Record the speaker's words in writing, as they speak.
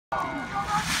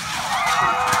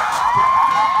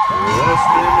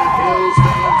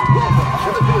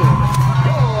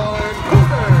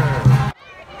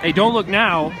Hey, don't look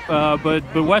now, but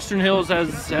Western Hills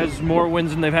has more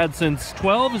wins than they've had since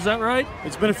 12. Is that right?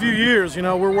 It's been a few years. You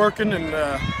know, we're working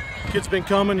and kids been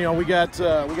coming. You know, we got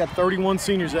 31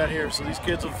 seniors out here, so these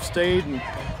kids have stayed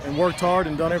and worked hard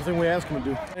and done everything we asked them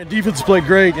to do. And defense has played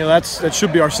great. You know, that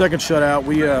should be our second shutout.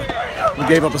 We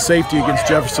gave up a safety against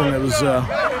Jefferson. It was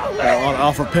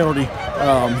off a penalty.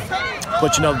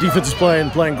 But you know, defense is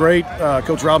playing great.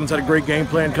 Coach Robbins had a great game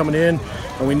plan coming in,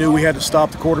 and we knew we had to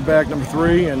stop the quarterback, number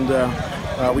 3, and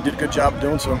we did a good job of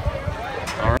doing so.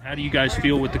 How do you guys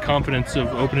feel with the confidence of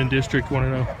opening district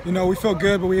 1-0? You know, we feel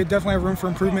good, but we definitely have room for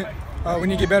improvement. We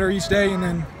need to get better each day, and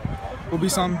then we'll be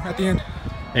some at the end.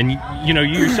 And you know,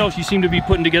 you yourself, you seem to be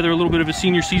putting together a little bit of a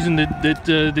senior season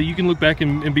that you can look back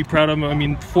and be proud of. I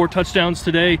mean, 4 touchdowns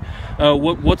today.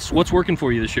 What's working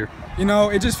for you this year? You know,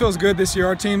 it just feels good this year.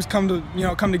 Our teams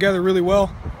come together really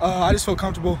well. I just feel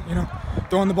comfortable. You know,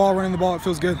 throwing the ball, running the ball. It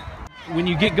feels good. When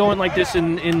you get going like this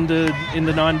in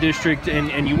the non-district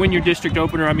and you win your district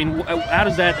opener, I mean, how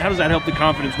does that help the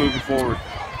confidence moving forward?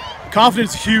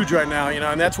 Confidence is huge right now, you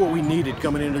know, and that's what we needed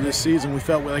coming into this season. We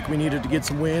felt like we needed to get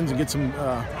some wins and get some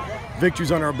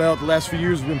victories under our belt. The last few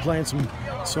years we've been playing some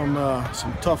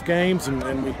tough games,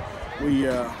 and we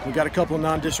got a couple of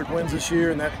non-district wins this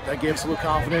year, and that gave us a little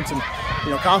confidence. And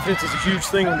you know, confidence is a huge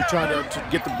thing when you're trying to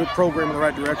get the program in the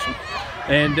right direction.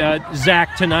 And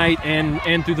Zach tonight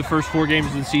and through the first 4 games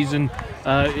of the season,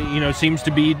 you know, seems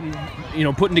to be, you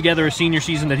know, putting together a senior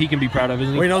season that he can be proud of,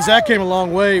 isn't he? Well, you know, Zach came a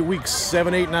long way. Weeks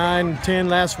 7, 8, 9, 10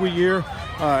 last year.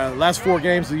 Last 4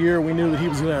 games of the year, we knew that he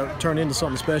was going to turn into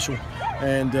something special.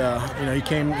 And you know,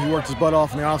 he worked his butt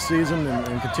off in the off season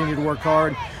and continued to work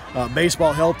hard.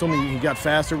 Baseball helped him. He got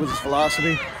faster with his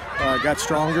velocity, got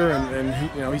stronger, and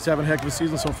he, you know, he's having a heck of a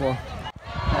season so far.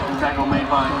 Tackle made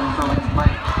by